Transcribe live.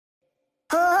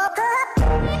Okay,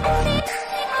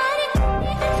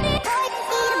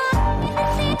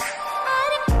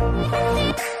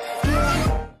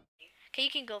 you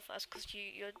can go first because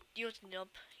you're the noob.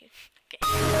 Okay.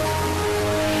 Well,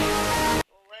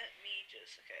 let me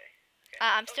just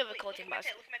I'm still recording, look but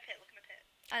at my pet. Look at my pet.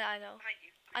 I know. Behind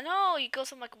you. I know. You got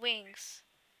some like wings.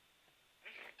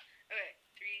 Okay,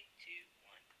 3, 2,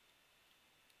 1.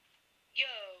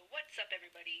 Yo, what's up,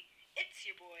 everybody? It's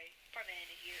your boy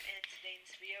Parvana here, and today in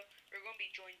this video, we're going to be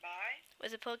joined by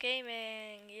Wizard Pro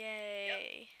Gaming.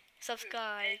 Yay! Yep.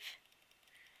 Subscribe.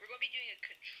 We're going to be doing a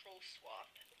control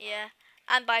swap. Yeah.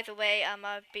 And by the way, I'll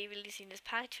be releasing this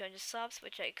pack 200 subs,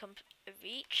 which I come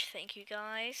reach. Thank you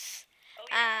guys. Oh,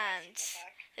 yeah, And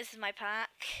this is my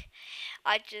pack.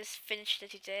 I just finished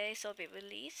it today, so it'll be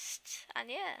released. And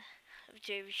yeah, I'll be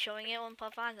showing it on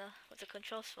Parvana with a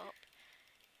control swap.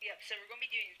 Yep. So we're going to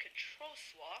be doing a control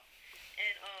swap,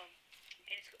 and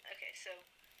it's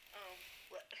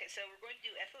so we're going to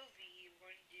do FOV. We're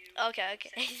going to do Okay.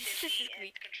 This is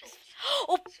great. Controls.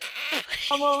 Oh,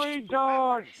 I'm a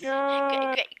retard.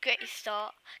 Yeah. great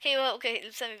start. Okay, well, okay,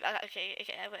 okay,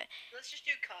 wait. Let's just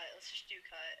do cut.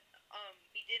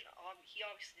 He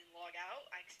obviously didn't log out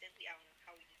accidentally. I don't know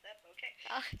how he did that, but okay.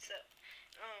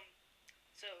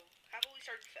 So how about we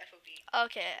start with FOV?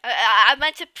 Okay, I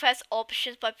meant to press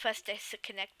options, but I pressed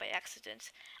disconnect by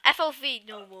accident. FOV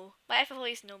normal. My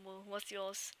FOV is normal. What's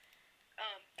yours?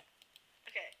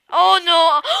 Okay. Oh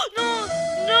no! Oh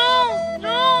no!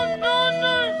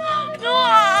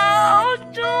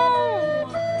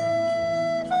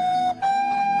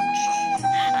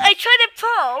 I tried to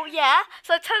pro, yeah.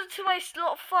 So I turned it to my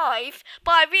slot 5,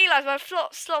 but I realised my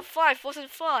slot 5 wasn't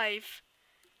 5.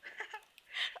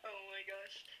 Oh my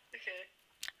gosh. Okay,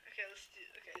 let's do.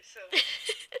 Okay, so.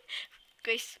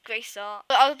 Great start.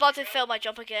 I was about to fail my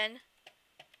jump again.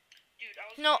 Dude,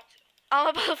 I'm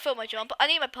about to fail my jump. I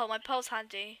need my pole. My pole's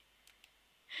handy.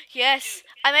 Yes, dude,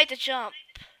 I made the jump.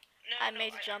 I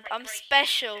made the jump. I'm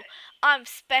special. I'm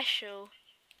special.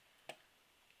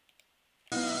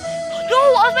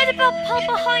 No, I was meant to pole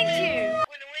behind you. We're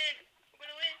gonna win.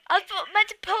 I was meant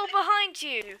to pole behind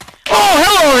you. Oh,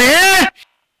 hello there.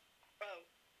 Oh.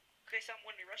 Okay, so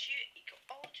when we rush you, go.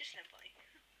 Oh, just no play.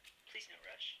 Please no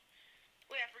rush.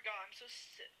 Wait, I forgot. I'm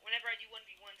supposed to. Whenever I do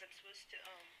 1v1s, I'm supposed to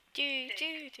Do.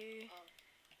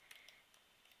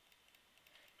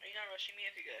 Are you not rushing me?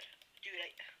 Okay, good. Dude,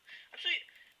 I'm so.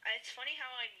 It's funny how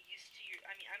I'm used to your.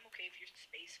 I mean, I'm okay with your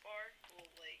space bar. Well,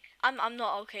 like. I'm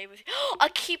not okay with it. I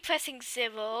keep pressing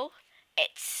 0.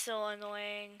 It's so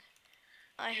annoying.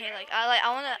 I hate I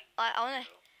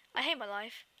hate my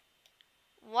life.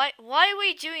 Why are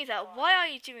we doing that? Why are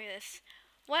you doing this?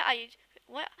 Why?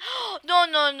 No.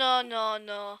 Dude, I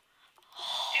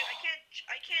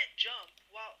can't jump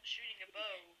while shooting a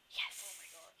bow. Yes.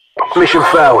 Oh my gosh. Mission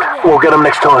failed. We'll get him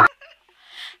next time.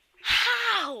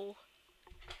 How? Oh,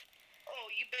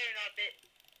 you better not bit.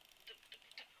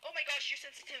 Oh my gosh, your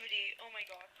sensitivity. Oh my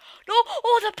god. No.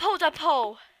 Oh, the pole. The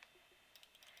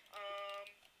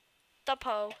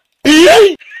pole.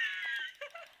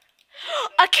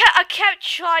 I kept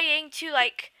trying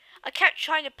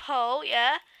to pole,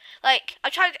 yeah. Like I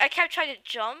kept trying to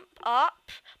jump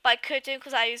up, but I couldn't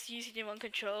because I was using the wrong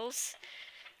controls.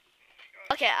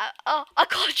 Okay, I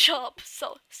got a jump.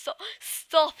 So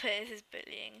stop it. This is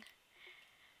bullying.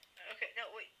 Okay,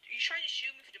 no wait. Are you trying to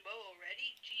shoot me with the bow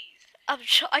already? Jeez.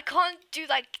 I can't do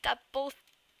like that both.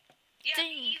 Yeah,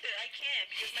 me either. I can't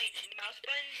because my mouse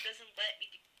button doesn't let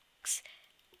me.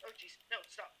 Oh jeez. No,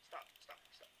 stop.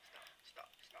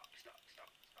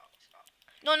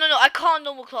 No, I can't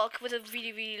normal clock with a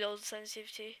really low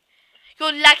sensitivity.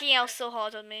 You're lagging out so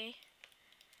hard on me.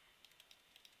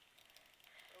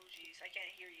 Oh jeez, I can't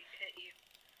hit you.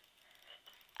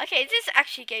 Okay, this is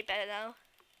actually getting better now.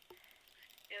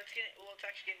 Yeah, it's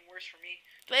actually getting worse for me.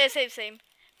 But it's same.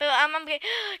 But I'm getting.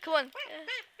 Come on.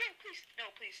 Please. No.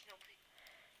 Okay,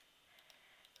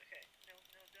 no.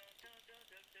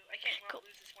 I can't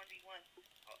lose this 1v1.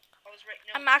 I was right.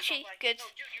 No, I'm actually good. No,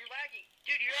 dude, you're lagging.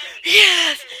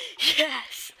 Yes.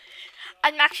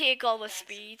 I'm actually a goal with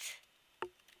speed.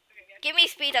 Okay, Give me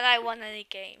speed and I won any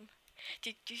game.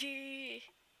 This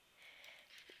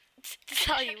is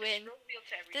how you win.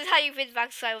 This is how you win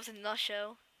back I was in the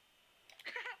show.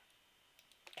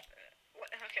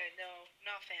 Okay, no,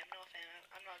 not fam.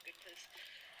 I'm not good at this.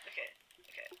 Okay.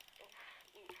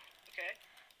 Okay.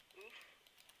 Oof.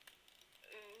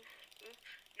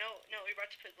 No, we're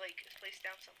about to place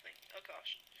down something. Oh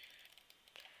gosh.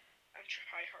 I'm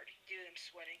try harding. Dude, I'm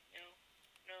sweating. No.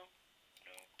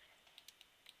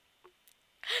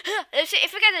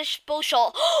 If we get a bull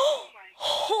shot. Oh my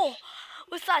gosh.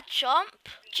 With that jump?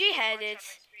 G-headed.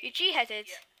 You G-headed.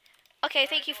 Yeah. Okay,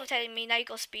 thank you for telling me. Now you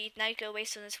got speed. Now you go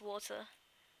waste on this water.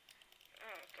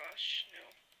 Oh gosh, no.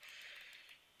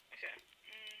 Okay.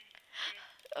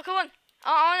 Oh, come on.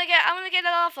 I wanna get the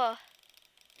lava.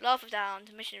 Lava down.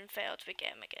 The mission failed. We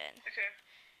get him again. Okay.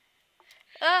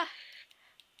 Ah,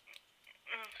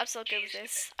 Oh, I'm so good with jeez.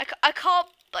 this. I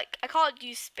can't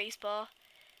use spacebar.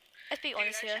 Let's be Dude,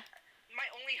 honest here. My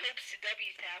only hope's to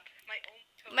W tap.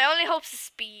 My only hope's is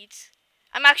speed.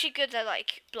 I'm actually good at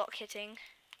like block hitting.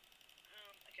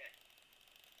 Okay.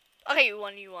 Okay, you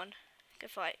won. You won.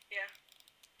 Good fight. Yeah.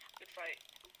 Good fight.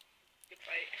 Good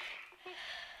fight.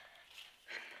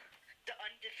 The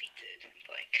undefeated.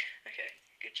 Like, okay.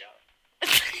 Good job.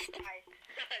 Hi.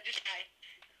 Just hi.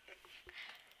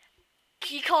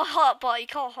 You can't hotbar. You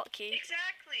can't hotkey.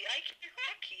 Exactly. I can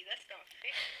hockey. That's not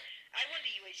fair. I won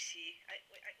the UHC.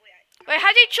 Wait,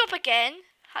 how do you drop again?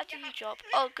 How do you drop?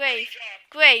 Oh, grave.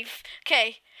 Grave.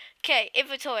 Okay. Okay.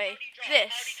 Inventory.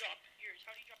 This.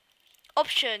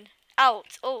 Option.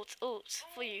 Alt. Alt.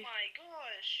 For you. Oh my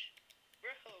gosh.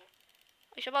 Bro.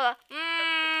 Shabala.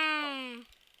 Mmm.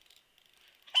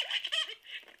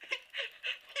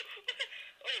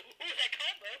 Oh, that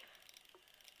combo.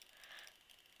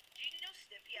 Do you know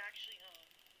Snippy actually,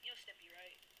 you know Snippy,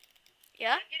 right?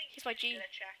 Yeah? I'm getting He's my G. good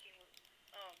at tracking,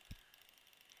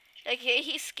 Like,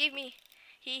 he's gave me...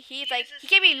 He uses-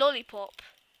 gave me lollipop.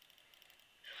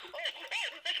 Oh,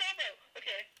 the combo.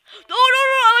 Okay. No,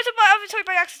 I went to my inventory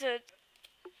by accident.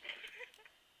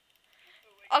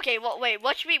 Okay, wait,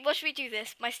 what should we do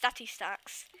this? My statty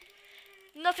stacks.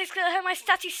 Nothing's gonna hurt my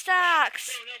statty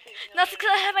stacks. No, Nothing's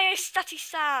gonna hurt my statty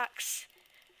stacks.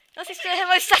 Nothing's gonna hurt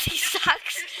my statty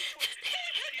stacks.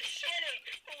 You're sweating.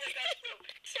 Oh my gosh, bro.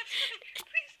 Stop sweating.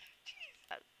 Please. Jeez.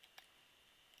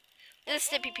 This is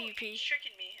Snippy Whoa, PvP. he's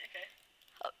tricking me. Okay.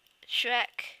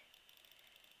 Shrek.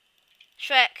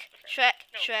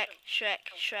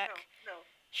 No.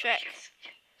 Shrek. Yes.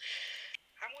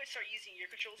 I'm going to start using your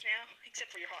controls now,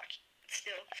 except for your hockey.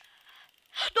 Still.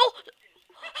 No!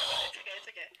 It's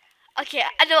okay. Okay,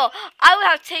 I know. I would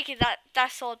have taken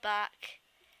that sword back.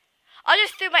 I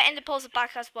just threw my ender pearls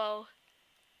back as well.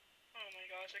 Oh my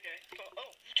gosh, okay.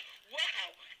 Oh,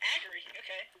 wow. Agri.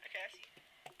 Okay, I see.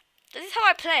 This is how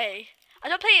I play. I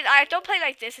don't play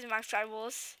like this in Max Sky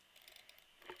Wars.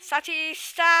 Statty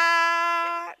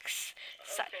stacks.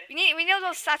 Okay. We need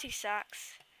those statty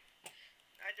stacks.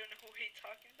 I don't know what you're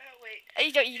talking about. Wait.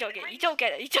 You don't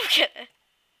get it.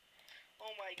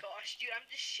 Oh my gosh, dude, I'm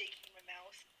just shaking my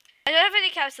mouse. I don't have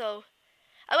any caps though.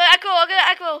 I'm gonna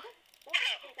aggro.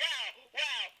 Wow.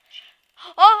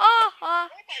 Oh. Oh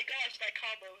my gosh, that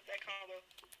combo.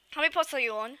 How many pots are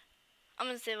you on? I'm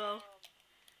on 0.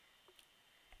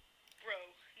 Bro,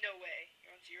 no way.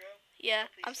 You're on 0? Yeah,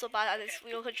 Please. I'm so bad at this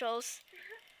wheel controls.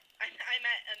 I'm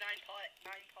at a 9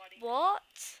 potting. What?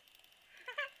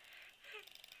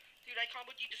 Dude, I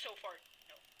comboed you just so far.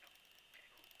 No.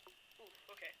 Okay. Ooh,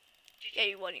 okay. GG. Yeah,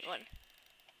 you won.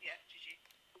 Yeah, GG.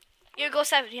 You go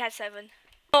 7. He had 7.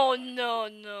 Oh no.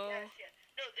 Yes, yeah.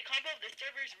 No, the combo of this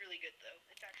server is really good though.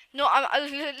 It's actually. No,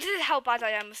 this is how bad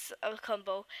I am with a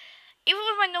combo. Even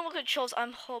with my normal controls,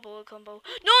 I'm horrible with combo.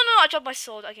 No, I dropped my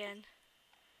sword again.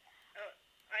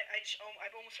 I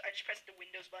just pressed the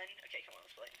Windows button. Okay, come on,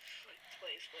 let's play.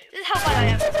 This is how bad I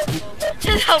am with combo.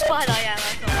 This is how bad I am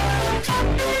at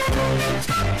combo.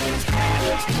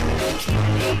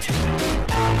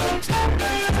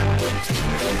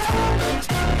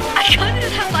 I can't. This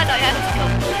is how bad I am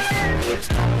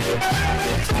at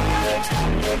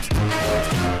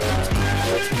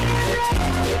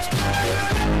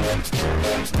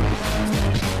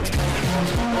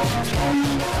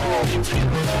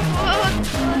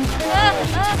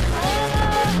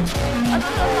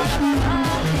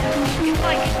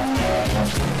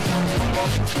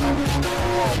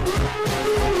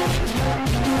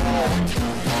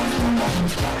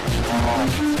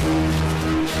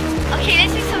Okay,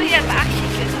 let's do something I'm actually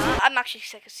good at. I'm actually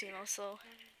sick of sumo, so.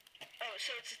 Oh,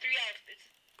 so it's a 3 out.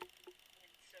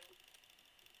 So.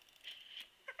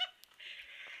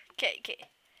 Okay.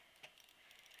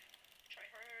 Try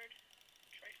hard.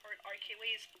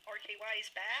 RKY is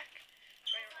back.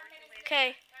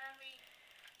 Okay.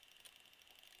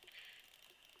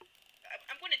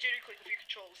 I'm going to jitter click with your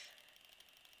controls.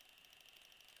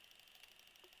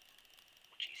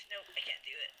 Oh, jeez, no, I can't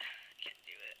do it.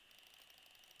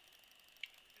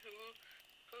 Who?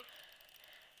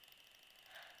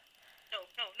 No.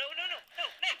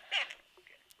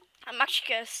 Okay. I'm actually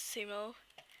good at sumo.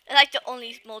 I like the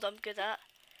only mode I'm good at.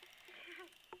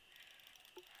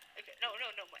 Okay, no,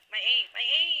 my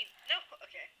aim. No,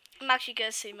 okay. I'm actually good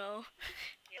at sumo.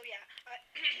 Oh yeah,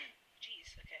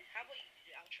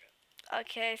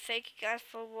 Okay, thank you guys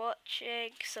for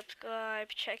watching. Subscribe,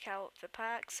 check out the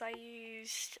packs I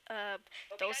used. Hope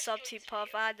you Don't guys sub enjoyed to this video.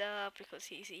 Parvana because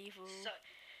he's evil. Sub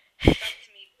to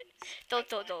me, please. Don't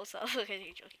sub. Okay,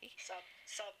 you're joking.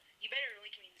 Sub. You better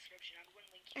link me in the description. I'm going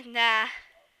to link you. Nah,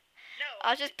 No.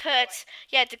 I'll just no, I- put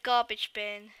the garbage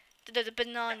bin. The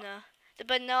banana. The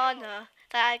banana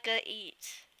that I gotta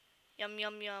eat. Yum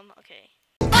yum yum. Okay.